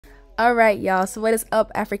All right, y'all. So what is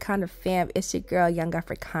up, Africana fam? It's your girl,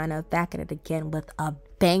 Youngafricana, back at it again with a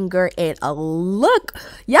banger and a look.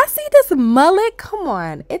 Y'all see this mullet? Come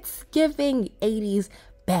on. It's giving 80s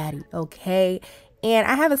baddie, okay? And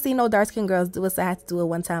I haven't seen no dark skin girls do it, so I had to do it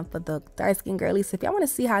one time for the dark skin girlies. So if y'all want to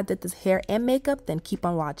see how I did this hair and makeup, then keep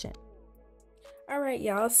on watching. Alright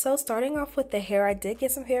y'all, so starting off with the hair, I did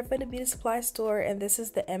get some hair from the beauty supply store, and this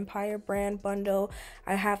is the Empire brand bundle.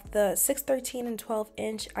 I have the 613 and 12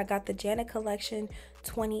 inch. I got the Janet collection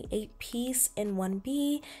 28 piece in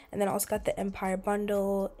 1B, and then I also got the Empire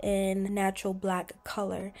bundle in natural black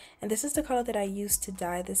color, and this is the color that I used to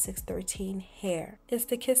dye the 613 hair. It's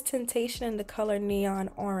the Kiss Temptation in the color neon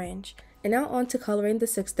orange. And now on to coloring the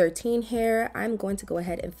 613 hair. I'm going to go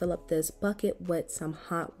ahead and fill up this bucket with some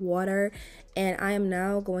hot water, and I am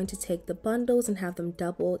now going to take the bundles and have them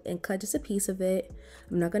doubled and cut just a piece of it.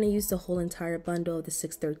 I'm not going to use the whole entire bundle of the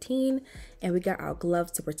 613, and we got our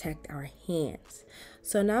gloves to protect our hands.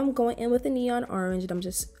 So now I'm going in with the neon orange, and I'm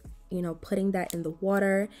just, putting that in the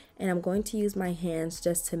water, and I'm going to use my hands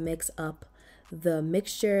just to mix up the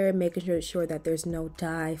mixture, making sure that there's no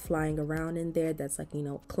dye flying around in there that's like,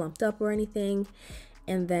 clumped up or anything.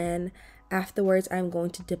 And then afterwards, I'm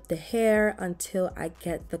going to dip the hair until I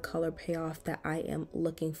get the color payoff that I am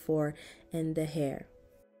looking for in the hair.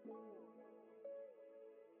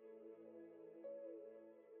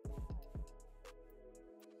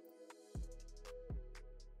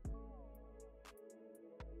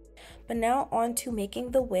 But now on to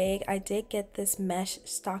making the wig. I did get this mesh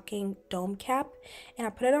stocking dome cap, and I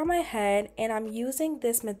put it on my head, and I'm using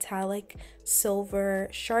this metallic silver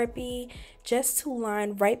Sharpie just to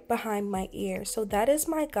line right behind my ear. So that is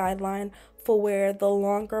my guideline for where the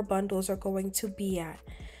longer bundles are going to be at.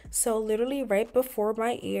 So literally right before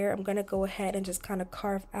my ear, I'm going to go ahead and just kind of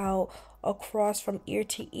carve out across from ear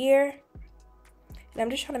to ear. And I'm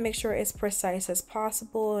just trying to make sure it's precise as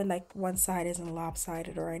possible, and like one side isn't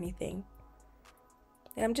lopsided or anything.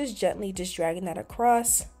 And I'm just gently dragging that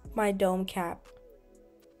across my dome cap.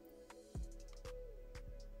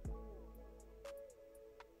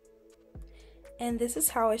 And this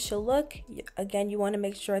is how it should look. Again, you want to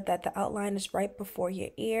make sure that the outline is right before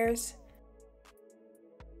your ears.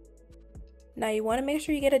 Now you want to make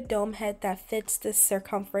sure you get a dome head that fits the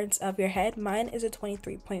circumference of your head. Mine is a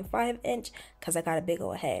 23.5 inch because I got a big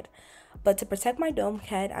old head. But to protect my dome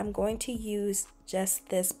head, I'm going to use just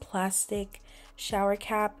this plastic shower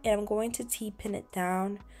cap, and I'm going to T-pin it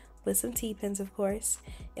down with some T-pins, of course.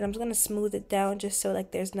 And I'm just going to smooth it down just so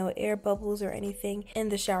like there's no air bubbles or anything in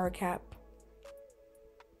the shower cap.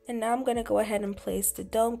 And now I'm going to go ahead and place the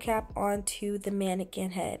dome cap onto the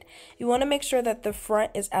mannequin head. You want to make sure that the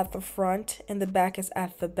front is at the front and the back is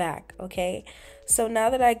at the back, okay? So now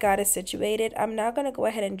that I got it situated, I'm now going to go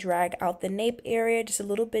ahead and drag out the nape area just a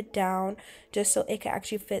little bit down, just so it can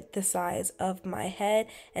actually fit the size of my head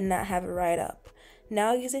and not have it right up.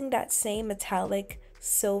 Now using that same metallic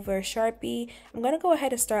silver Sharpie, I'm going to go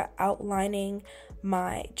ahead and start outlining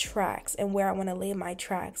my tracks and where I want to lay my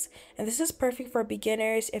tracks. And this is perfect for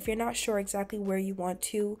beginners if you're not sure exactly where you want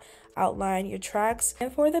to outline your tracks.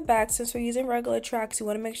 And for the back, since we're using regular tracks, you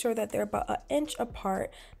want to make sure that they're about 1 inch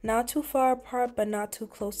apart, not too far apart but not too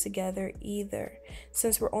close together either,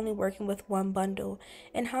 since we're only working with one bundle.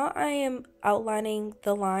 And how I am outlining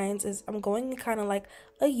the lines is I'm going kind of like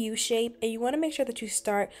a U shape, and you want to make sure that you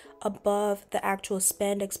start above the actual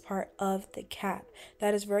spandex part of the cap.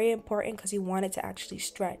 That is very important because you want it to actually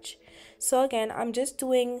stretch. So again, I'm just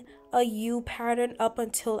doing a U pattern up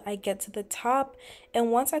until I get to the top,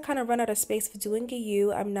 and once I kind of run out of space for doing a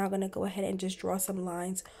U, I'm now going to go ahead and just draw some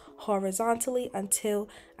lines horizontally until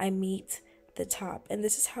I meet the top. And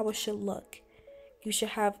this is how it should look. You should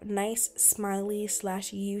have nice smiley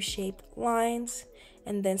 / U-shaped lines,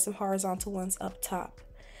 and then some horizontal ones up top.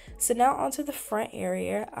 So now onto the front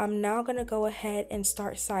area, I'm now going to go ahead and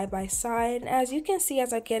start side by side. And as you can see,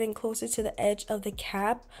 as I'm getting closer to the edge of the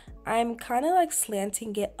cap, I'm kind of like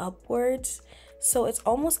slanting it upwards. So it's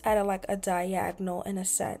almost at a diagonal in a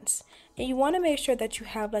sense. And you want to make sure that you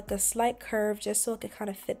have like a slight curve just so it can kind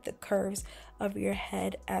of fit the curves of your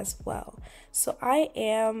head as well. So I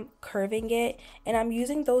am curving it, and I'm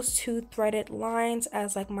using those 2 threaded lines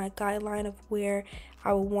as like my guideline of where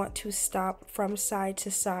I will want to stop from side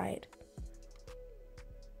to side.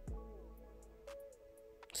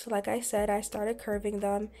 So like I said, I started curving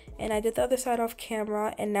them, and I did the other side off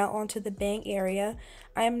camera. And now onto the bang area,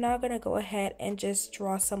 I am now going to go ahead and just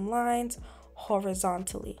draw some lines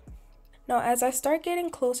horizontally. Now as I start getting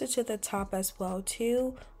closer to the top as well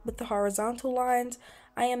too with the horizontal lines,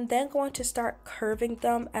 I am then going to start curving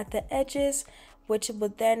them at the edges which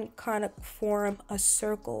would then kind of form a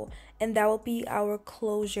circle, and that will be our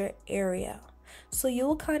closure area. So you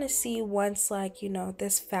will kind of see once, like, you know,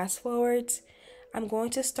 this fast forwards, I'm going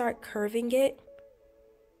to start curving it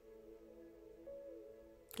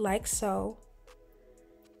like so,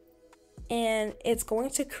 and it's going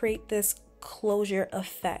to create this closure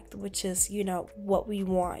effect, which is, you know, what we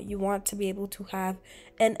want. You want to be able to have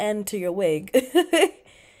an end to your wig.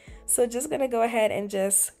 So just gonna go ahead and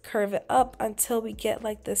just curve it up until we get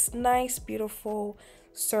like this nice beautiful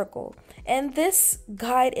circle. And this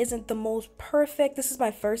guide isn't the most perfect. This is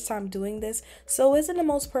my first time doing this, so it isn't the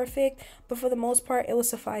most perfect, but for the most part it will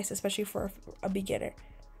suffice, especially for a beginner.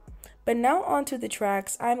 But now onto the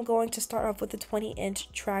tracks. I'm going to start off with the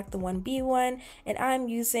 20-inch track, the 1B one, and I'm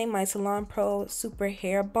using my Salon Pro Super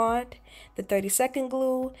Hair Bond, the 30-second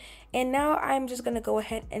glue. And now I'm just going to go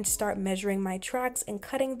ahead and start measuring my tracks and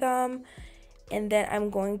cutting them. And then I'm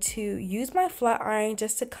going to use my flat iron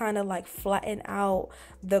just to kind of like flatten out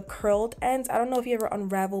the curled ends. I don't know if you ever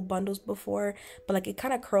unraveled bundles before, but like it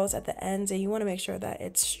kind of curls at the ends, and you want to make sure that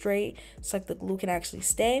it's straight so like the glue can actually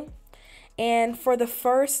stay. And for the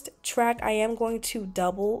first track, I am going to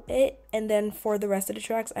double it, and then for the rest of the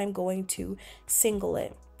tracks, I'm going to single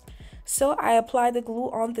it. So I apply the glue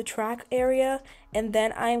on the track area, and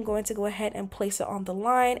then I am going to go ahead and place it on the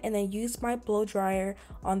line, and then use my blow dryer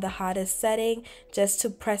on the hottest setting just to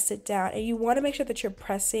press it down. And you want to make sure that you're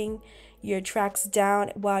pressing your tracks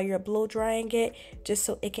down while you're blow drying it, just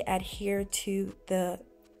so it can adhere to the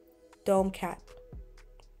dome cap.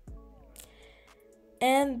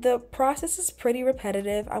 And the process is pretty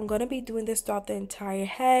repetitive. I'm going to be doing this throughout the entire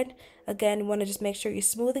head. Again, you want to just make sure you're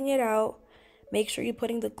smoothing it out. Make sure you're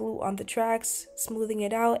putting the glue on the tracks, smoothing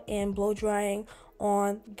it out, and blow drying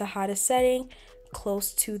on the hottest setting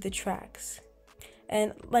close to the tracks.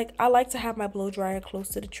 And like, I like to have my blow dryer close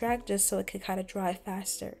to the track just so it can kind of dry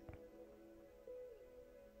faster.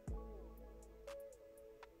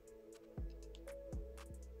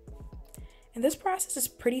 And this process is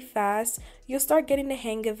pretty fast. You'll start getting the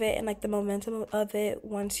hang of it and like the momentum of it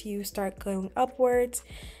once you start going upwards.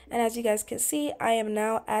 And as you guys can see, I am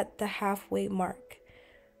now at the halfway mark.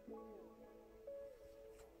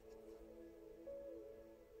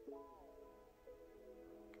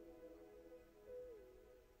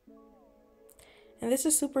 And this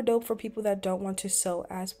is super dope for people that don't want to sew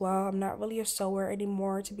as well. I'm not really a sewer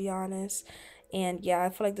anymore, to be honest. And yeah, I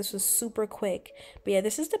feel like this was super quick. But yeah,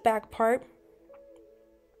 this is the back part.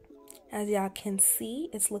 As y'all can see,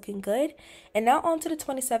 it's looking good. And now on to the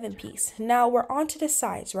 27 piece. Now we're on to the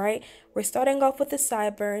sides, right? We're starting off with the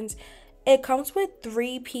sideburns. It comes with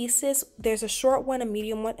 3 pieces. There's a short one, a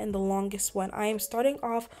medium one, and the longest one. I am starting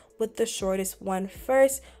off with the shortest one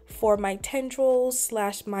first for my tendrils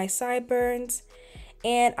 / my sideburns.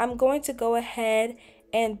 And I'm going to go ahead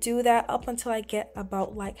and do that up until I get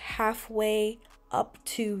about like halfway up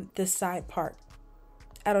to the side part.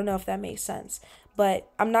 I don't know if that makes sense,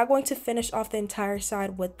 but I'm not going to finish off the entire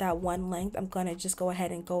side with that one length. I'm going to just go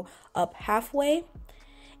ahead and go up halfway.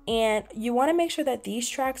 And you want to make sure that these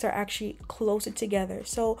tracks are actually closer together.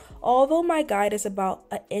 So although my guide is about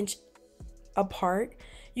an inch apart,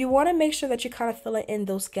 you want to make sure that you kind of fill in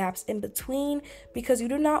those gaps in between, because you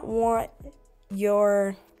do not want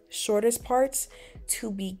your shortest parts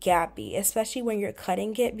to be gappy, especially when you're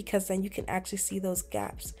cutting it, because then you can actually see those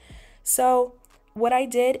gaps. So what I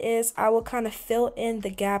did is I will kind of fill in the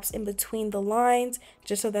gaps in between the lines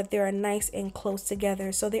just so that they are nice and close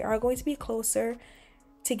together. So they are going to be closer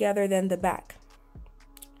together than the back.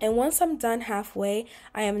 And once I'm done halfway,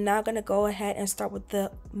 I am now going to go ahead and start with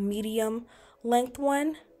the medium length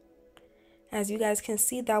one. As you guys can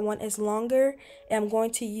see, that one is longer, and I'm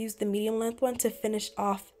going to use the medium length one to finish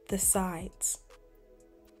off the sides.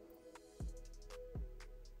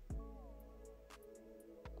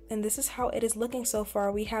 And this is how it is looking so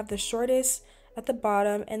far. We have the shortest at the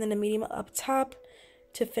bottom and then the medium up top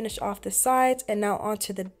to finish off the sides. And now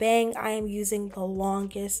onto the bang, I am using the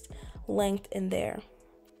longest length in there.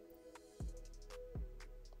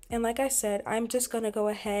 And like I said, I'm just going to go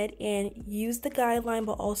ahead and use the guideline,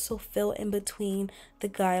 but also fill in between the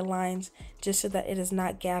guidelines just so that it is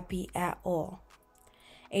not gappy at all.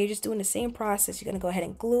 And you're just doing the same process. You're going to go ahead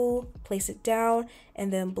and glue, place it down,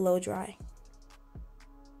 and then blow dry.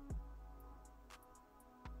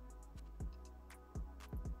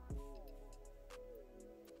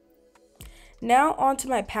 Now onto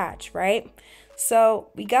my patch, right? So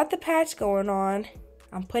we got the patch going on.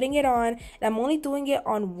 I'm putting it on, and I'm only doing it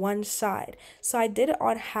on one side. So I did it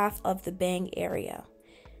on half of the bang area.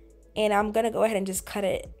 And I'm going to go ahead and just cut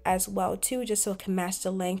it as well too, just so it can match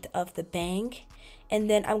the length of the bang. and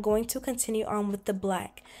then I'm going to continue on with the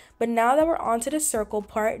black. But now that we're on to the circle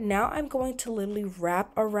part, now I'm going to literally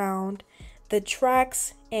wrap around the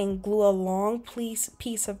tracks and glue a long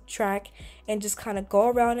piece of track and just kind of go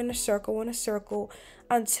around in a circle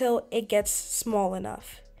until it gets small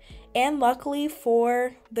enough. And luckily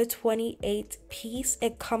for the 28 piece,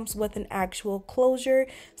 it comes with an actual closure,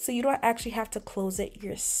 so you don't actually have to close it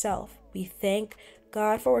yourself. We thank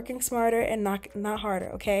God for working smarter and not harder,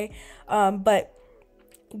 okay? But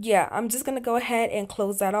yeah, I'm just gonna go ahead and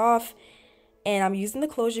close that off, and I'm using the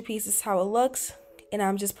closure piece. This is how it looks, and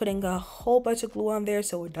I'm just putting a whole bunch of glue on there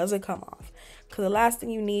so it doesn't come off, because the last thing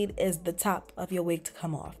you need is the top of your wig to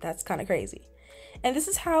come off. That's kind of crazy. And this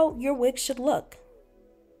is how your wig should look.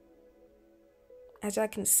 As y'all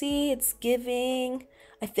can see, it's giving,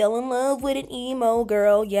 I fell in love with an emo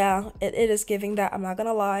girl. Yeah, it is giving that, I'm not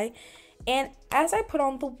gonna lie. And as I put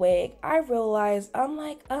on the wig, I realized, I'm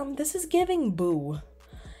like, this is giving boo.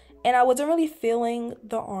 And I wasn't really feeling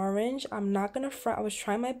the orange. I'm not gonna front, I was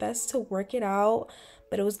trying my best to work it out,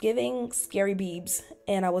 but it was giving scary beebs,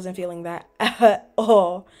 and I wasn't feeling that at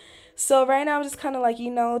all. So right now I'm just kind of like,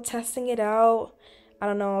 testing it out. I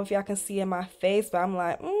don't know if y'all can see in my face, but I'm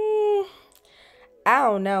like, I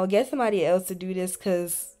don't know, get somebody else to do this,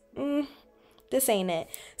 because this ain't it.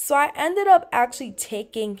 So I ended up actually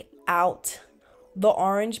taking out the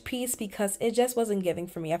orange piece because it just wasn't giving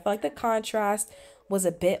for me. I felt like the contrast was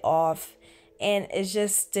a bit off and it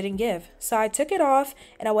just didn't give. So I took it off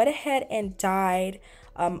and I went ahead and dyed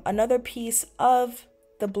another piece of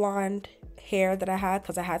the blonde hair that I had,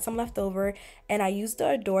 because I had some left over, and I used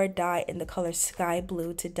the Adore dye in the color Sky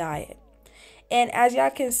Blue to dye it. And as y'all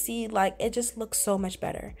can see, like, it just looks so much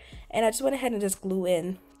better. And I just went ahead and just glue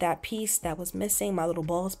in that piece that was missing, my little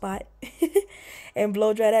bald spot, and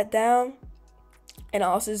blow dry that down. And I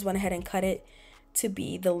also just went ahead and cut it to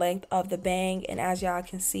be the length of the bang. And as y'all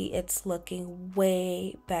can see, it's looking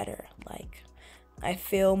way better. Like, I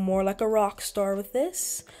feel more like a rock star with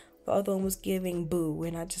this. The other one was giving boo,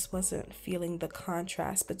 and I just wasn't feeling the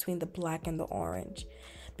contrast between the black and the orange.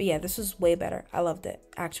 But yeah, this was way better. I loved it,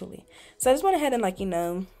 actually. So I just went ahead and, like,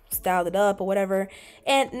 styled it up or whatever.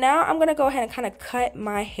 And now I'm going to go ahead and kind of cut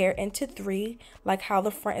my hair into 3, like how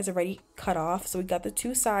the front is already cut off. So we got the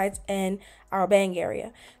 2 sides and our bang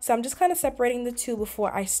area. So I'm just kind of separating the 2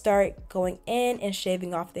 before I start going in and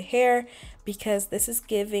shaving off the hair, because this is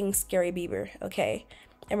giving Scary Bieber, okay?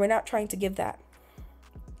 And we're not trying to give that.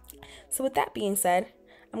 So with that being said,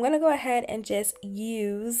 I'm going to go ahead and just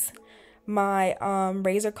use my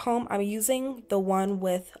razor comb. I'm using the one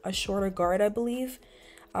with a shorter guard, I believe,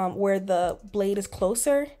 where the blade is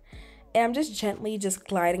closer, and I'm just gently just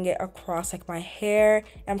gliding it across like my hair.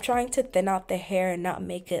 I'm trying to thin out the hair and not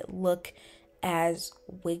make it look as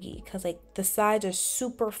wiggy, because like the sides are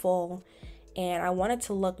super full and I want it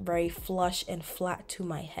to look very flush and flat to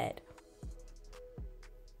my head.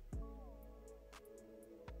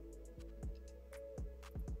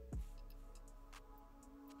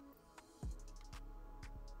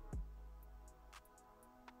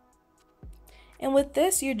 And with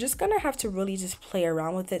this, you're just gonna have to really just play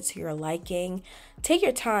around with it to your liking. Take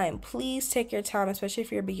your time, please take your time, especially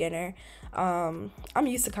if you're a beginner. I'm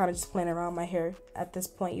used to kind of just playing around my hair at this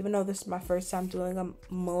point, even though this is my first time doing a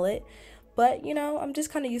mullet. But I'm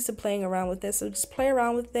just kind of used to playing around with this. So just play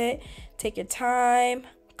around with it, take your time,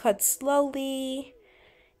 cut slowly,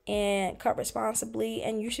 and cut responsibly,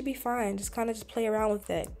 and you should be fine. Just kind of just play around with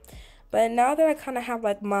it. But now that I kind of have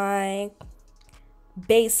like my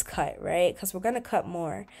base cut, right, because we're gonna cut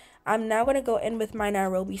more, I'm now gonna go in with my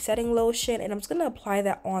Nairobi setting lotion, and I'm just gonna apply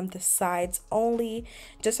that on the sides only,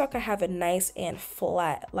 just so I can have it nice and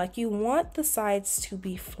flat. Like, you want the sides to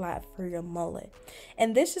be flat for your mullet,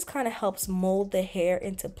 and this just kind of helps mold the hair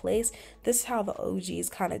into place. This is how the OGs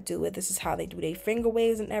kind of do it. This is how they do their finger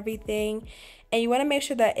waves and everything. And you want to make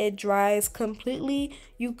sure that it dries completely.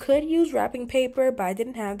 You could use wrapping paper, but I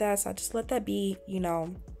didn't have that, so I just let that be,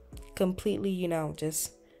 completely,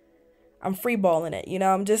 just, I'm free balling it,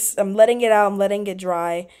 I'm letting it out, I'm letting it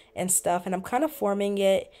dry and stuff, and I'm kind of forming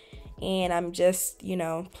it, and I'm just,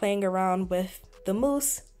 playing around with the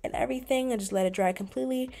mousse and everything, and just let it dry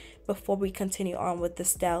completely before we continue on with the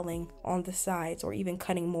styling on the sides, or even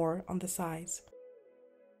cutting more on the sides.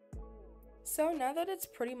 So now that it's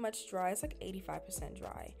pretty much dry, it's like 85%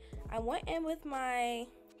 dry, I went in with my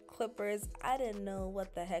clippers. I didn't know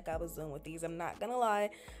what the heck I was doing with these, I'm not gonna lie.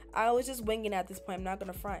 I was just winging at this point, I'm not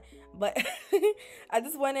gonna front, but I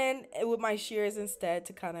just went in with my shears instead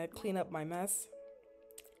to kind of clean up my mess.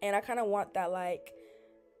 And I kind of want that,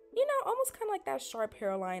 almost kind of like that sharp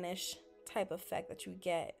hairline-ish type effect that you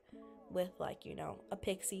get with like, you know, a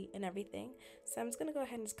pixie and everything. So I'm just gonna go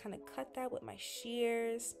ahead and just kind of cut that with my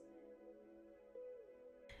shears.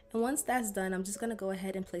 And once that's done, I'm just gonna go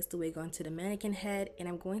ahead and place the wig onto the mannequin head, and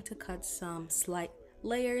I'm going to cut some slight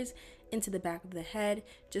layers into the back of the head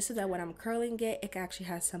just so that when I'm curling it, it actually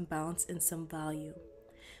has some bounce and some value.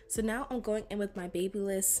 So now I'm going in with my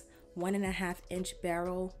Babyliss 1.5 inch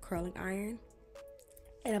barrel curling iron,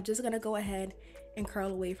 and I'm just gonna go ahead and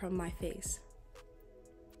curl away from my face.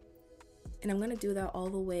 And I'm gonna do that all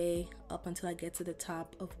the way up until I get to the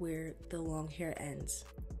top of where the long hair ends.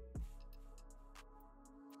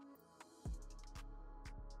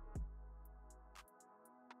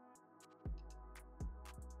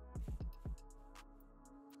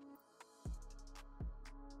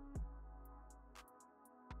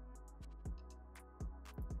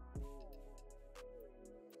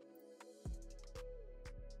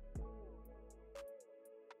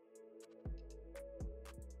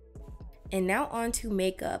 And now on to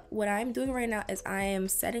makeup. What I'm doing right now is I am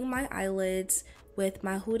setting my eyelids with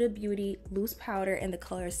my Huda Beauty loose powder in the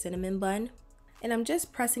color Cinnamon Bun. And I'm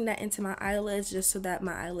just pressing that into my eyelids just so that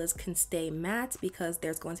my eyelids can stay matte, because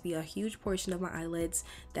there's going to be a huge portion of my eyelids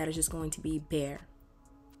that is just going to be bare.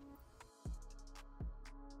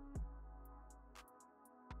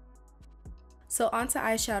 So onto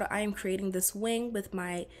eyeshadow, I am creating this wing with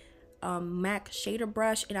my MAC shader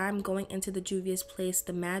brush, and I'm going into the Juvia's Place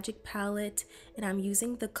the Magic palette, and I'm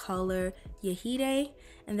using the color Yahide.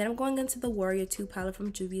 And then I'm going into the Warrior 2 palette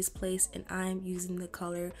from Juvia's Place, and I'm using the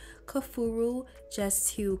color Kafuru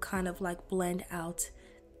just to kind of like blend out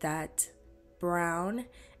that brown.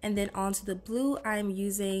 And then onto the blue, I'm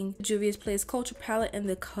using Juvia's Place Culture palette in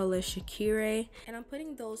the color Shakire, and I'm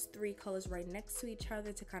putting those three colors right next to each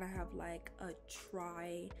other to kind of have like a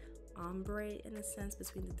tri ombre in a sense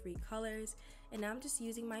between the three colors. And now I'm just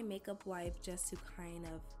using my makeup wipe just to kind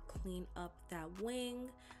of clean up that wing,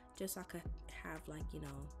 just so I could have like, you know,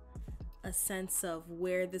 a sense of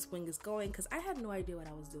where this wing is going, because I had no idea what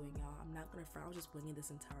I was doing, y'all. I'm not gonna front, I was just winging this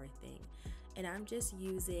entire thing. And I'm just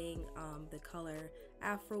using the color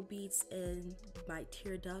Afro Beats in my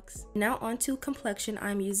tear ducts. Now onto complexion,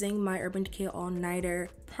 I'm using my Urban Decay All Nighter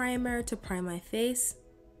primer to prime my face.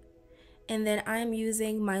 And then I'm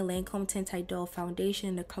using my Lancome Tint Idol foundation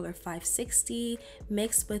in the color 560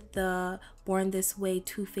 mixed with the Born This Way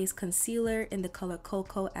Too Faced concealer in the color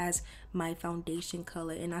Cocoa as my foundation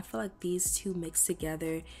color. And I feel like these two mixed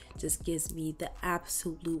together just gives me the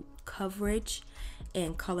absolute coverage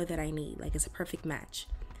and color that I need. Like, it's a perfect match.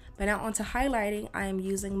 But now onto highlighting, I am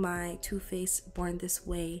using my Too Faced Born This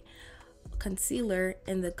Way concealer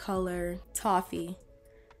in the color Toffee.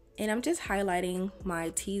 And I'm just highlighting my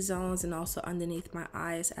T-zones and also underneath my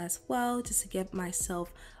eyes as well, just to give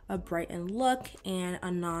myself a brightened look and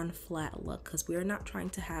a non-flat look, because we are not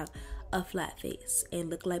trying to have a flat face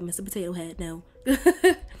and look like Mr. Potato Head, no.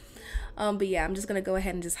 But yeah, I'm just gonna go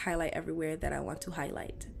ahead and just highlight everywhere that I want to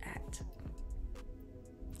highlight at.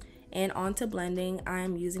 And on to blending,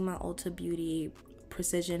 I'm using my Ulta Beauty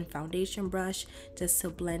Precision Foundation brush just to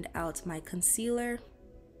blend out my concealer.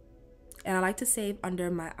 And I like to save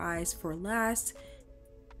under my eyes for last.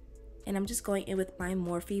 And I'm just going in with my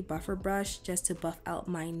Morphe buffer brush just to buff out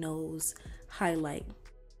my nose highlight.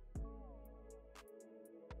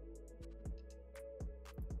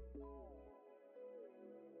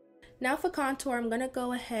 Now for contour, I'm gonna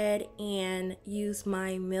go ahead and use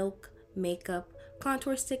my Milk Makeup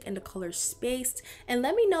contour stick in the color Spaced. And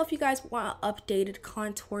let me know if you guys want an updated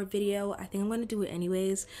contour video. I think I'm gonna do it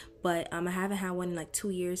anyways, but I haven't had one in like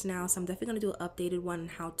 2 years now, so I'm definitely gonna do an updated one on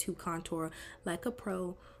how to contour like a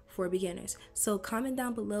pro for beginners. So comment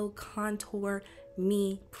down below, contour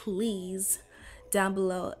me please, down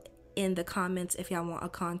below in the comments if y'all want a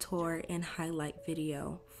contour and highlight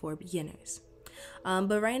video for beginners.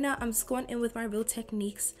 But right now I'm just going in with my Real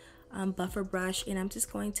Techniques buffer brush, and I'm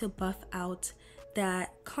just going to buff out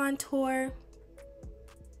that contour.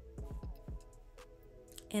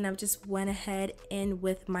 And I've just went ahead in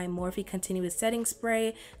with my Morphe Continuous Setting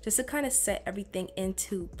Spray just to kind of set everything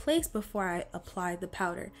into place before I apply the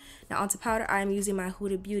powder. Now onto powder, I'm using my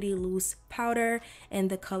Huda Beauty loose powder in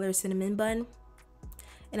the color Cinnamon Bun.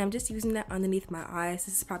 And I'm just using that underneath my eyes.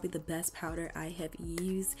 This is probably the best powder I have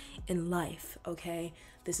used in life, okay?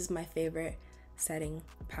 This is my favorite setting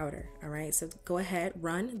powder. All right, so go ahead,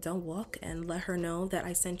 run, don't walk, and let her know that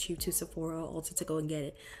I sent you to Sephora or Ulta to go and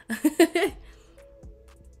get it.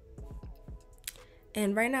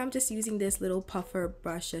 And right now I'm just using this little puffer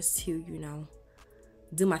brush just to, you know,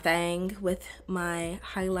 do my thing with my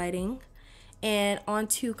highlighting. And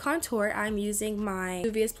onto contour, I'm using my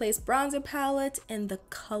Juvia's Place bronzer palette in the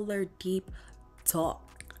color Deep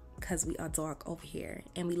Dark. because we are dark over here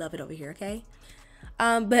and we love it over here, okay?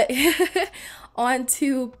 But on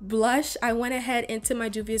to blush, I went ahead into my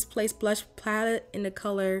Juvia's Place blush palette in the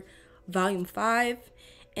color Volume 5.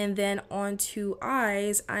 And then on to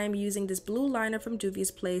eyes, I'm using this blue liner from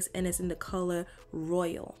Juvia's Place, and it's in the color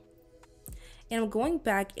Royal. And I'm going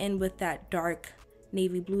back in with that dark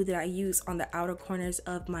navy blue that I use on the outer corners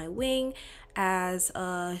of my wing as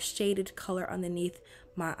a shaded color underneath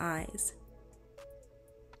my eyes.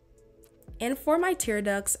 And for my tear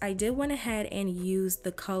ducts, I did went ahead and use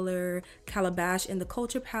the color Calabash in the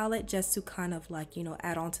Culture palette just to kind of like, you know,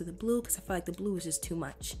 add on to the blue because I feel like the blue is just too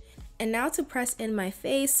much. And now to press in my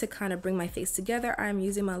face, to kind of bring my face together, I'm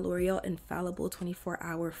using my L'Oreal Infallible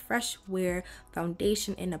 24-Hour Fresh Wear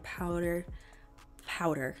Foundation in a powder.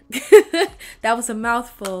 That was a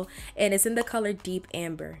mouthful, and it's in the color Deep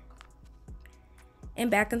Amber. And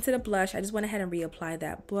back into the blush, I just went ahead and reapply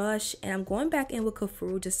that blush, and I'm going back in with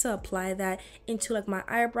Kafuru just to apply that into like my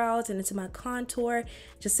eyebrows and into my contour,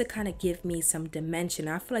 just to kind of give me some dimension.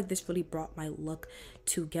 I feel like this really brought my look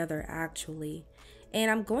together actually. And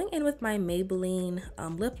I'm going in with my Maybelline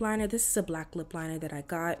lip liner. This is a black lip liner that I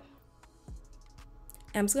got.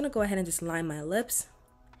 And I'm just gonna go ahead and just line my lips,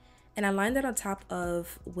 and I lined that on top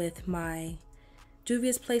of with my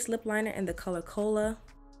Juvia's Place lip liner in the color Cola.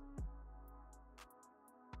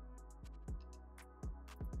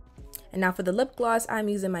 And now for the lip gloss, I'm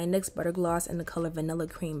using my NYX Butter Gloss in the color Vanilla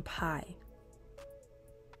Cream Pie.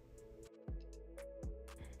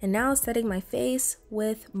 And now setting my face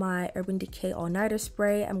with my Urban Decay All Nighter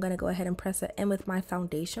Spray, I'm going to go ahead and press it in with my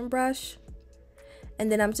foundation brush.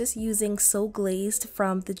 And then I'm just using So Glazed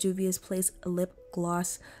from the Juvia's Place lip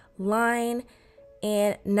gloss line.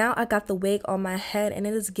 And now I got the wig on my head, and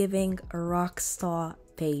it is giving a rock star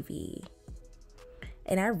baby.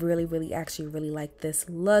 And I really like this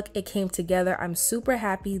look. It came together. I'm super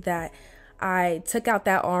happy that I took out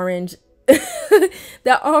that orange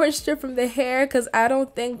that orange strip from the hair, because I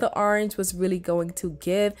don't think the orange was really going to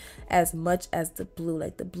give as much as the blue.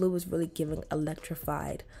 Like the blue was really giving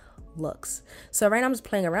electrified looks. So right now I'm just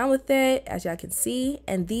playing around with it, as y'all can see,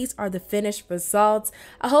 and these are the finished results.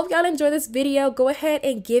 I hope y'all enjoy this video. Go ahead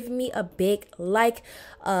and give me a big like,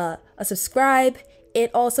 a subscribe, and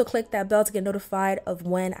also click that bell to get notified of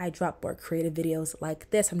when I drop more creative videos like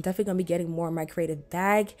this. I'm definitely gonna be getting more in my creative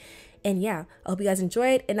bag. And yeah, I hope you guys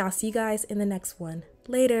enjoyed, and I'll see you guys in the next one.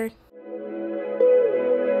 Later.